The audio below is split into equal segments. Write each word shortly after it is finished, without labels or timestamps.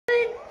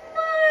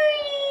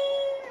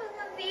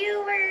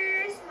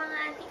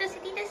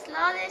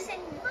Lolas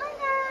and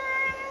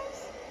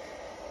Lolas!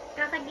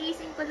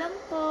 Kakagising ko lang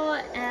po.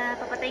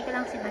 Papatay ko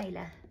lang si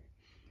Myla.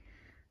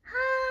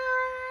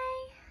 Hi!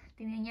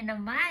 Tingnan niyo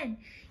naman.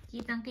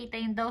 Kitang-kita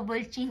yung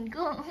double chin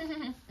ko.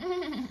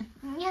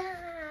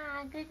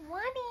 Yeah! Good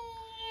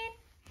morning!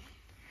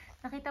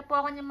 Nakita po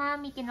ako ni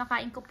Mami.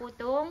 Kinakain ko po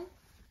itong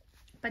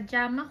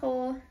pajama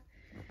ko.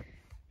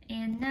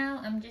 And now,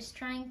 I'm just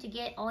trying to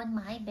get on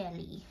my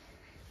belly.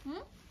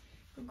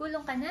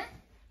 Gugulong ka na?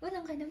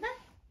 Gulong ka na ba?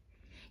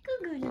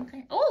 Gugulong ka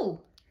na?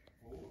 Oh!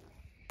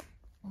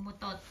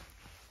 Umutot.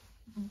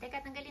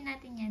 Teka, tanggalin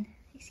natin yan.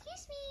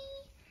 Excuse me!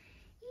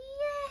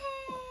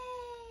 Yay!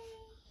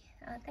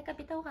 Oh, teka,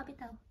 bitaw ka,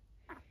 bitaw.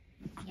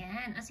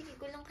 Yan. Oh, sige,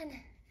 gulong ka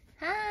na.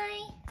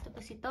 Hi! Ito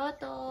po si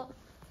Toto.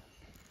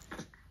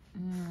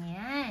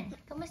 Yan.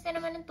 Kamusta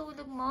naman ang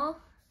tulog mo?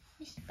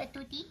 Miss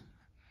Patuti?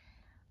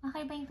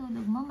 Okay ba yung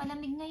tulog mo?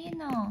 Malamig ngayon,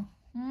 oh.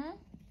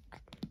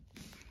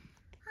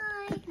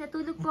 Hi!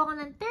 Natulog po ako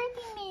ng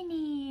 30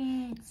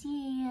 minutes.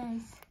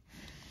 Yes.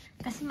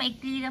 Kasi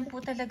maikli lang po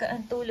talaga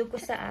ang tulog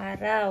ko sa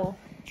araw.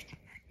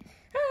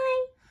 Hi!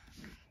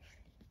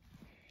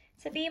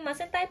 Sabihin mo,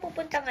 saan tayo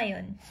pupunta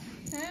ngayon?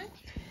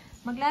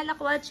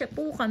 Maglalakwat siya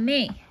po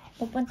kami.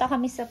 Pupunta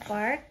kami sa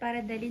park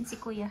para dalhin si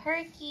Kuya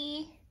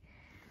Herky.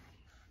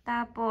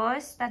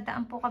 Tapos,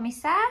 dadaan po kami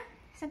sa...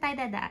 Saan tayo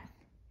dadaan?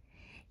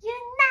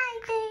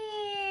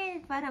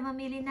 United! Para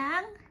mamili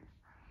ng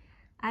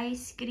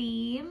ice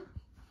cream.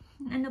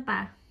 Ano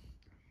pa?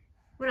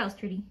 What else,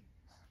 Trudy?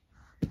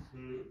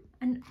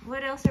 And what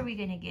else are we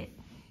gonna get?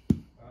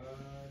 I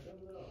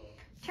don't know.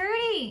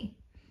 30!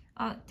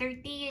 Oh,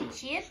 30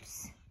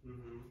 chips?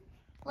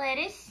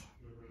 Lettuce?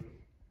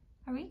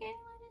 Are we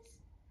getting lettuce?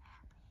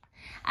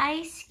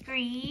 Ice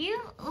cream?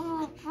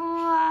 Opo!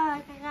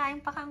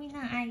 Kakain pa kami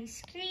ng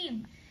ice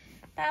cream.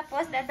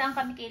 Tapos, dadaan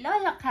kami kay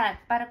Lola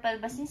Cat para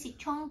palbasin si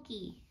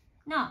Chonky.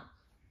 No?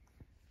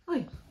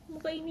 Uy,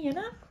 mukhain niya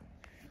na.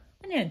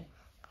 Ano yan?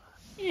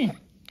 Ano yan?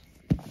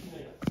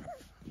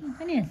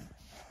 Ano yan?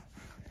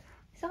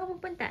 Saan ka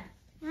pupunta?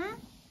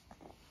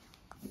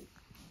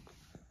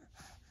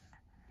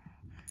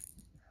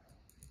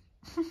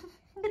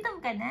 Gutom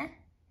ka na?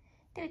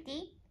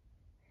 Tuti?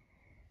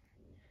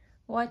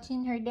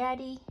 Watching her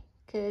daddy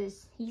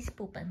because he's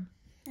pooping.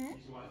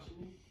 She's watching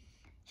me?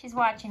 She's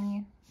watching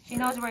you. She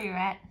knows where you're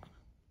at.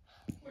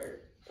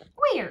 Where?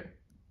 Where?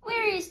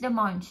 Where is the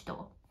monster?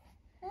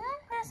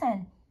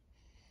 Nasaan?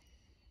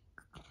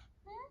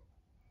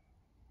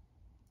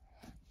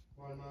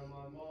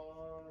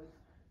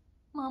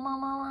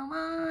 Mama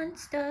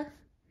monster.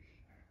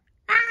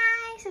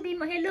 Ay! Sabihin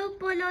mo, hello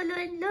po, Lolo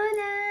and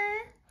Lola.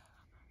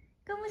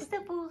 Kamusta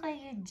po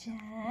kayo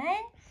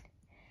dyan?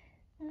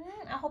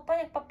 Ako pa,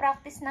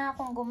 nagpa-practice na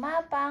akong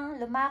gumapang,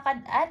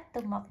 lumakad at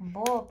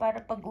tumakbo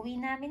para pag uwi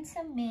namin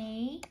sa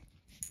May,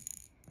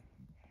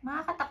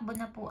 makakatakbo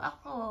na po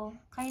ako.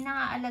 Kayo na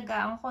nga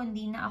alagaan ko,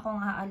 hindi na ako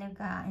nga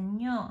alagaan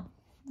nyo.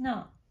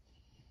 No?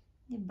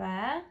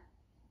 Diba?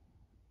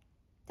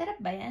 Sarap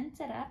ba yan?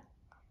 Sarap?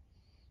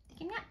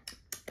 Tikim nga.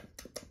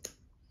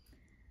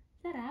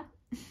 Sarap.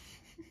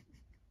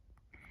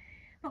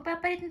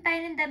 Magpapalit na tayo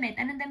ng damit.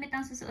 Anong damit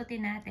ang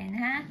susuotin natin,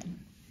 ha?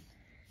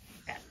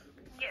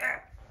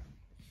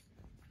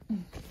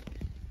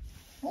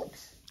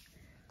 Oops.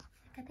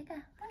 Teka.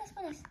 Punas.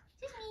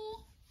 Excuse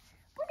me.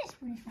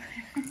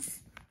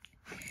 Punas.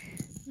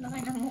 Laki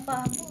ng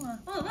mukha mo, ha?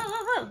 Oh.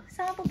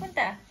 Saan ka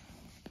pupunta?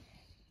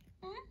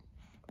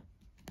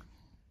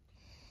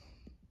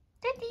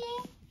 Tati.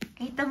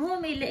 Kita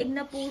mo, may leeg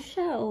na po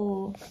siya,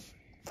 oh.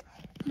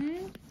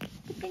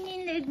 Kita niyo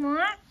yung leeg mo,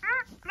 ha?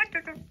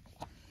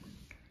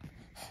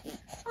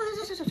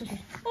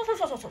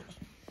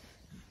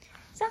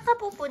 Saan ka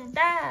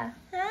pupunta?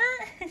 Ha?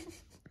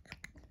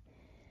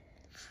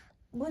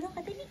 Gulong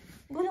ka, dali.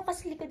 Gulong ka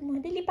sa likod mo.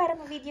 Dali, para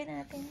ma-video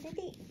natin.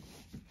 Dali.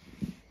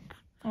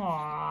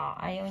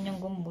 Ayaw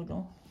niyang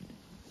gumulong.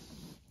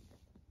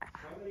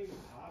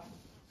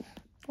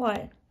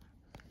 What?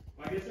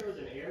 I guess there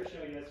was an air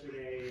show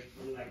yesterday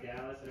in like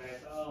Dallas, and I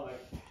saw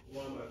like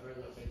one of my friends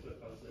on Facebook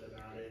posted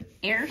about it.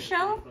 Air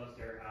show? Close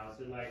to her house,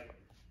 and like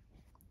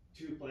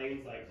two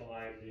planes like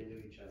collided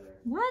into each other.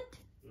 What?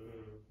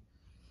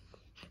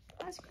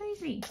 That's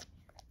crazy.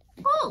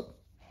 Cool!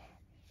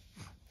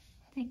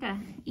 Teka,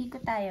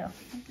 ikot tayo.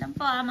 Ikot lang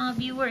po mga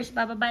viewers.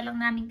 Bababa lang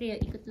namin kayo.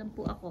 Ikot lang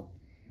po ako.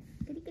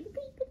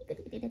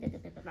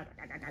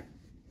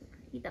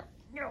 Dito.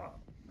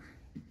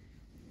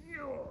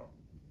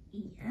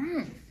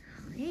 Iyan.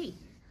 Okay.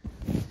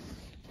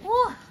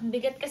 Ang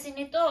bigat kasi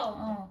nito.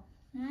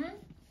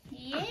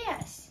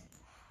 Yes.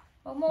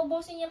 Huwag mo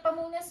ubusin yung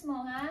pamunas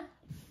mo, ha?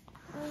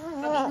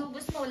 Pag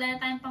inubos mo, wala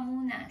na tayong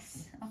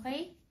pamunas.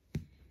 Okay?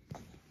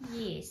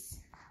 Yes.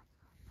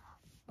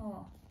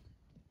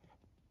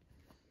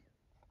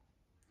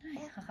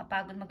 Ay,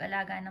 kakapagod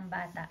mag-alaga ng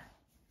bata.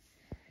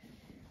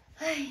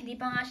 Ay, hindi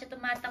pa nga siya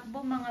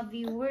tumatakbo, mga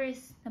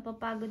viewers.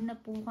 Napapagod na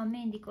po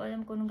kami. Hindi ko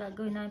alam kung anong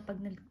gagawin namin pag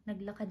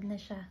naglakad na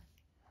siya.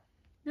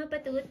 No,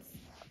 Patuts?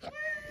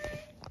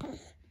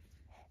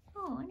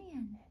 Ano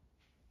yan?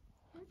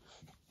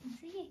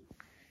 Sige.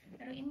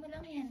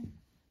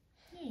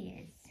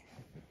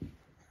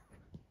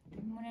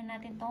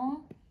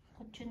 tong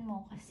kutsyon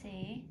mo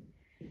kasi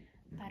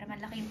para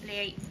malaki yung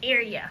play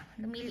area.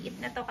 Lumiliit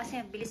na to kasi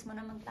bilis mo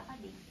na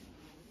maglakad eh.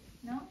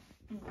 No?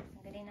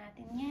 Tanggalin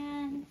natin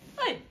yan.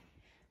 Ay!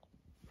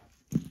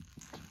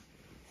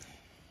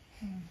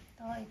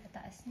 Ito,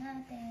 itataas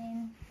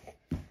natin.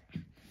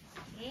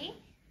 Okay.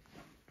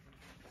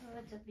 So,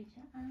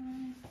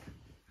 dyan.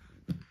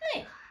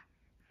 Ay!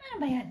 Ano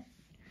ba yan?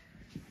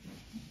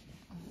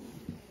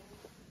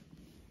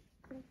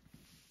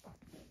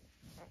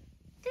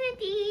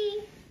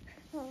 Teddy!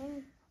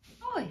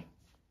 Oy!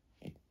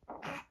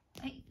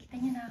 Ay, kita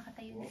niya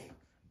nakakatayo na.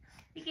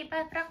 Sige,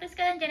 practice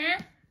ka lang dyan, ha?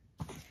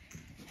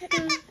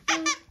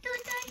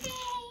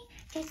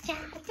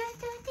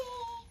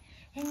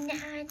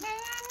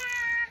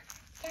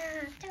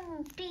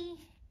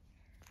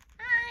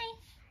 Hi!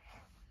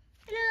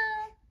 Hello!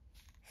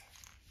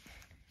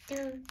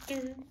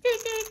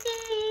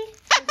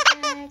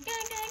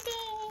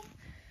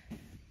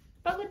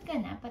 Pagod ka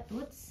na,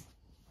 Patuts?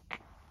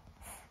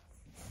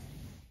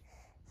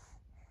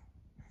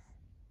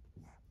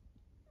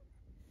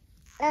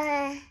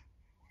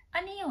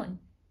 Ano yun?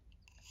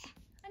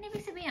 Ano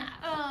ibig sabihin?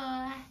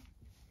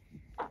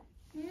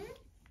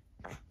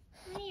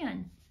 Ano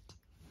yun?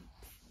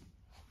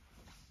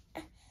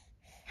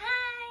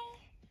 Hi!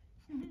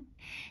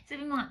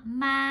 Sabi mo nga,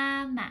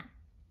 Mama.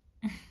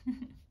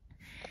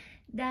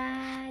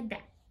 Dada.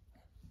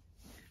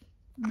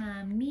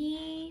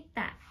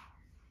 Mamita.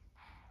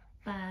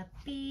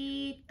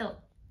 Papito.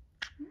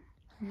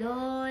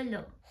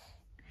 Lolo.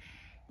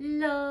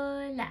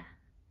 Lola.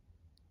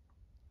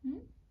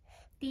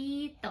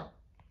 Tito.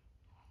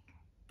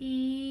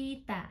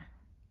 Tita.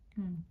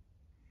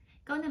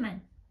 Ikaw naman.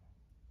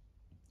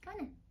 Ikaw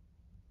na.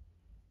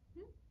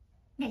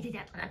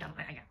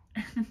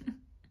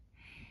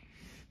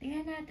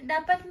 Tingnan natin.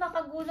 Dapat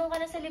makagulong ka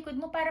na sa likod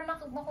mo para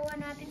makuha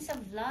natin sa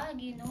vlog,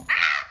 you know.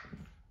 Ah!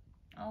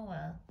 Oh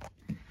well.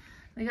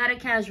 We got a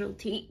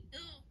casualty.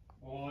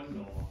 Oh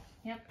no.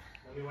 Yep.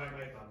 Let me wipe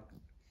my bum.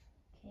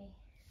 Okay.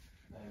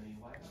 Let me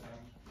wipe my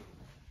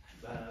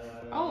bum.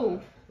 Oh!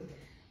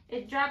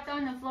 It dropped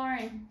on the floor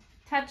and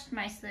touched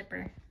my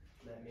slipper.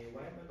 Let me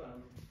wipe my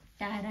bum.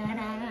 Da da da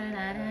da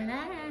da da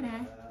da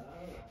da.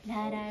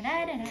 Da da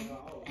da da da.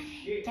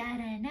 Da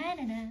da da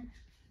da da.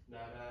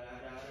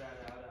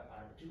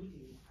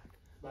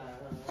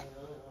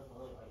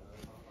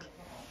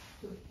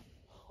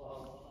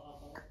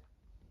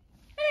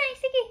 Ay,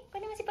 sige.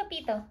 Kunin mo si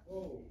Papito.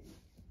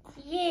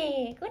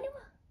 Yeah. Kunin mo.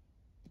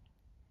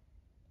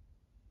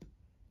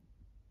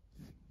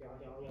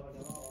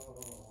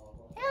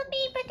 Help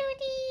me,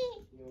 Patuti.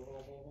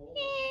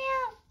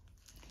 Help.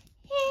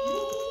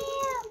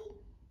 Help.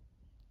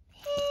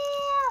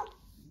 Help.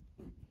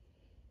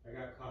 I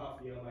got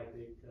coffee on my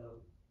big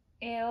toe.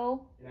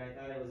 Ew. And I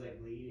thought it was like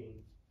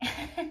bleeding.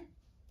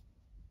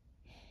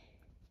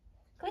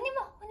 Kunin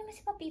mo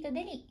si Papito,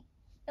 dali.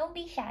 Don't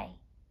be shy.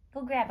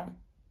 Go grab him.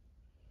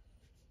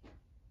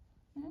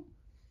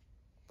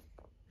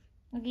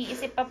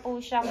 Nag-iisip pa po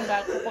siya kung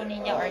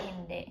kukunin niya or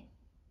hindi.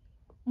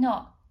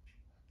 No.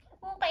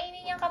 Kung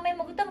kainin niya kamay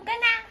mo, gutom ka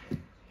na.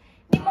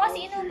 Hindi mo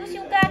kasi inubos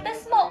yung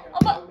gatas mo.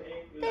 Aba,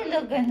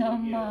 talaga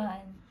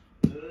naman.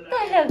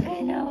 Talaga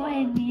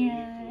naman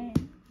yan.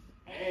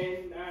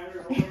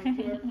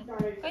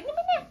 Kunin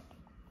mo na.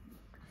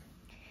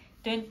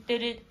 Dun, dun,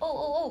 dun.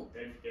 Oh.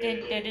 Dun,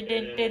 dun, dun,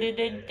 dun, dun,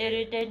 dun,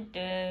 dun, dun,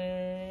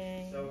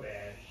 dun. So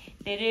bad.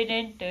 Dun, dun,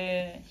 dun,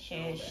 dun.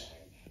 Shush.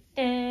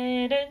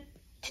 Dun, dun.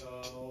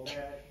 So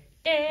bad.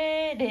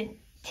 Dun,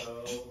 dun. So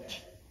bad.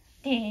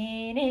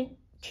 Dun, dun.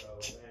 So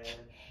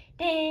bad.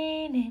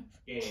 Dun, dun.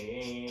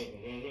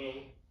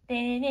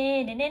 Dun,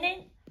 dun, dun, dun,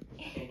 dun.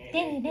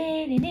 Dun,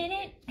 dun, dun, dun,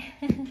 dun.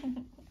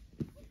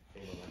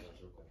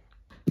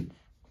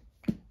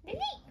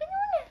 Dali, kunin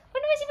mo na.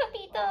 Kunin mo si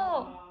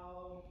Papito.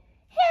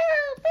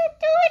 Help!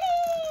 Patuti!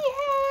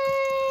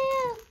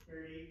 Help!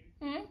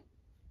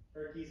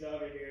 Herky's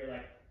over here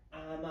like,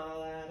 I'm all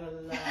out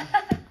of love.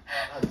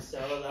 I'm so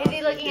lost. Is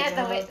he looking at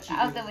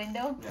out the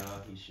window? No,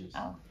 he's just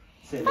Oh.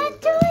 sitting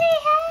Patuti,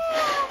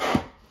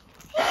 help!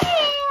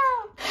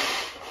 Help!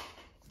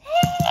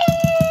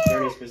 Is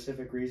there any Help!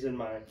 specific reason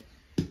my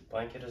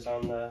blanket is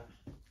on the...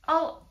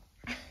 Oh.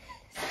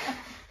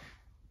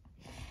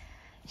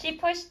 She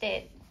pushed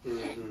it.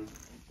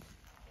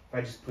 If I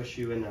just push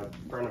you in the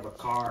front of a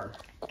car.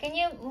 Can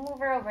you move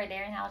her over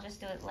there and I'll just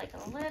do it like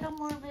a little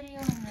more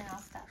video and then I'll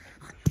stop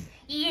it.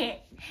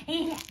 Yeah.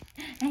 Yeah.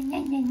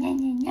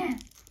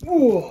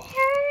 Whoa.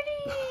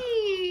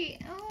 Hardy!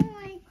 Oh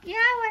my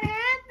god, what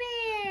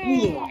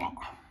happened?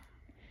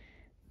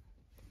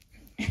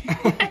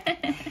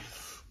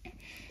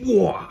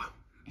 Whoa.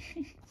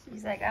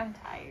 She's like, I'm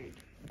tired.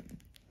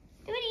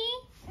 Duty!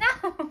 No!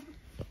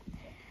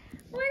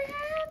 What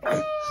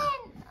happened?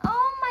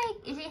 Oh my,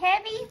 is it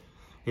heavy?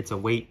 It's a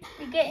weight.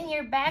 You getting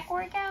your back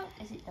workout?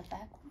 Is it the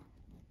back one?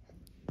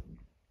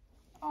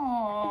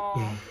 Oh,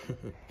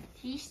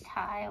 she's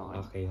tired.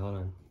 Okay, hold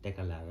on.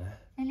 Teka lang, ah.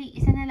 Dali,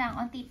 isa na lang.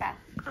 Onti pa.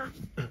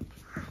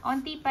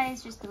 Onti pa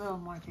is just a little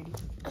more pretty.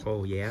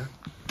 Oh, yeah?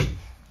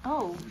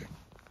 Oh.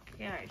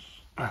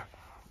 gosh.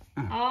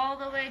 All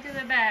the way to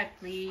the back,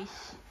 please.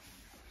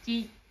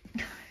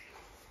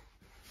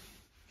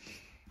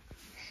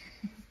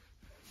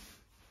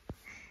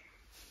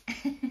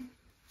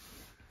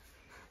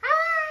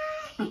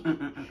 Hi!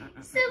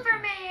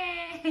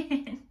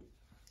 Superman!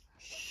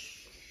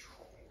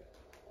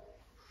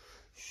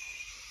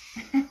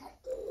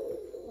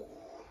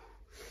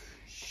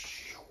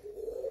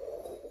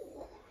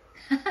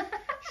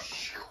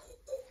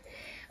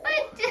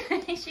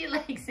 What? She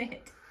likes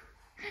it.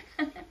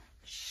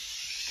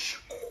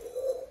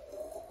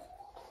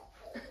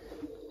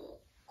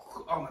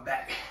 Oh, my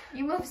back.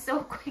 You move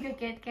so quick I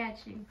can't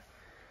catch you.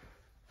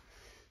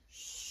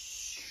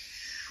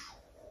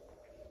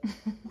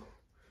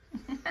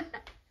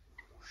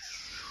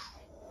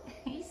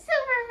 He's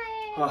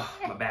Superman. Oh,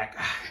 my back.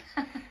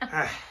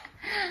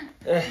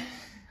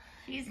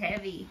 She's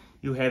heavy.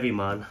 You heavy,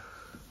 man.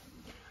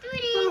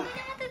 Duty,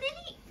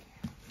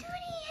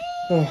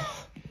 hey.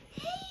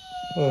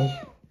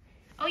 Hey.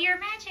 Oh, you're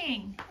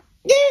matching.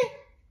 Yeah,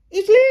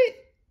 it's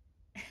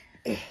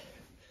lit.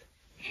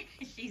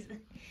 She's.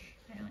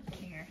 I don't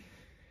care.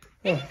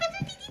 Oh.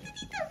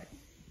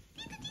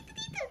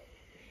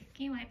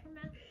 Can you wipe her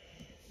mouth?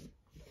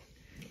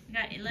 You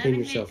got 11 Clean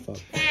yourself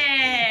minutes. up.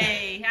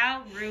 Hey,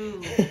 how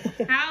rude.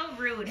 How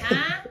rude,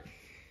 huh?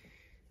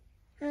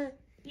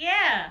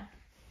 Yeah.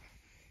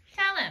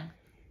 Tell him.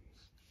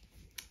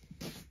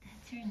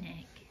 That's her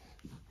neck.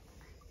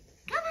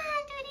 Come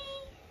on, Duty.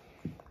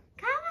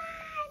 Come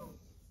on.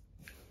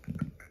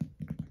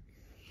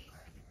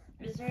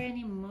 Is there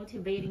any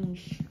motivating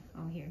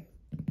oh, here.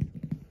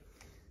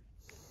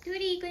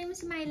 Duty, kunin mo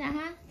si Myla,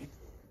 ha?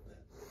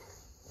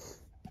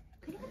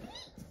 Kunin mo, dali.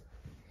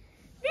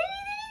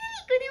 Dali.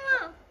 Kunin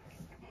mo.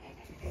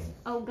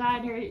 Oh,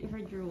 God,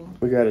 her drool.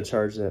 We gotta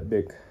charge that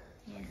big.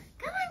 Yeah.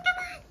 Come on.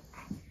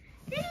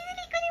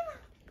 Dali, kunin mo.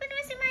 Kunin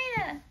mo si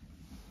Myla.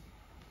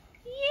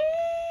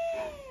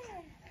 Yeah.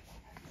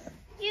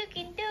 You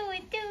can do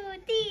it,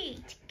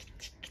 Duty.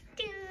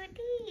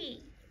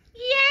 Duty.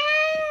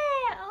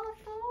 Yeah. Oh,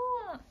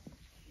 fool.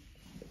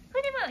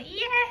 Kunin mo.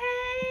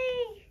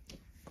 Yay.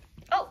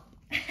 Oh.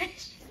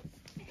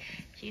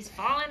 She's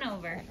falling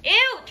over.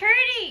 Ew,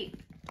 Turdy.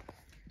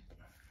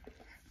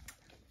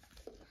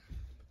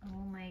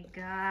 Oh my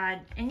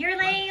God. And you're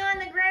laying on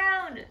the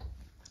ground.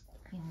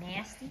 You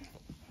nasty.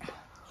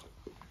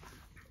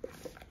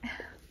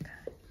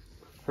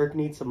 Her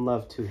needs some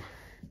love too.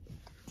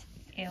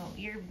 Ew,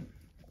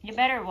 you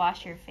better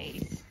wash your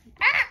face.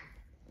 Ah!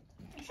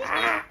 Excuse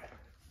me.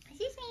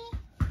 Excuse me.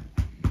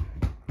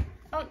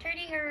 Oh,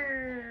 Turdy,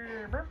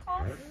 her burp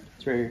off.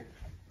 It's right here.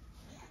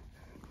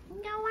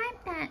 Go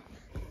wipe that.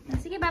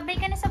 Sige, babay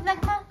ka na sa vlog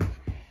mo.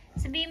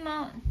 Sabihin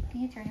mo,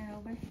 can you turn her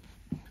over?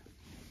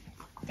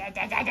 Da.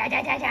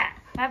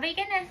 Babay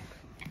ka na.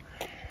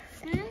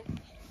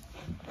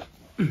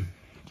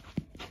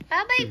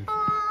 Bye-bye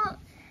po.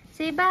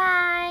 Say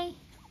bye.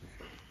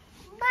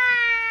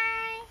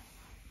 Bye.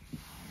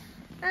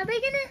 Babay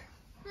ka na.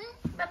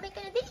 Babay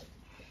ka na, dali.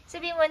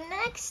 Sabihin mo,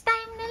 next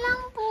time na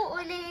lang po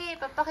uli.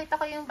 Papakita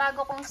ko yung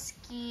bago kong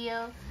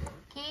skill.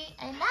 Okay?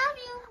 I love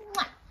you.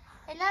 Mwah!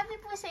 I love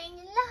you po sa inyo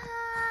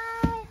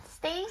lahat.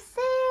 Stay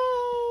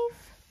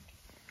safe.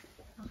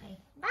 Okay.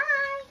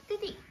 Bye.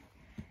 Didi.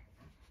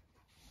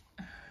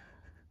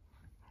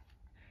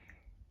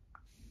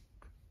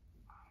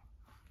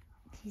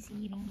 She's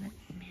eating the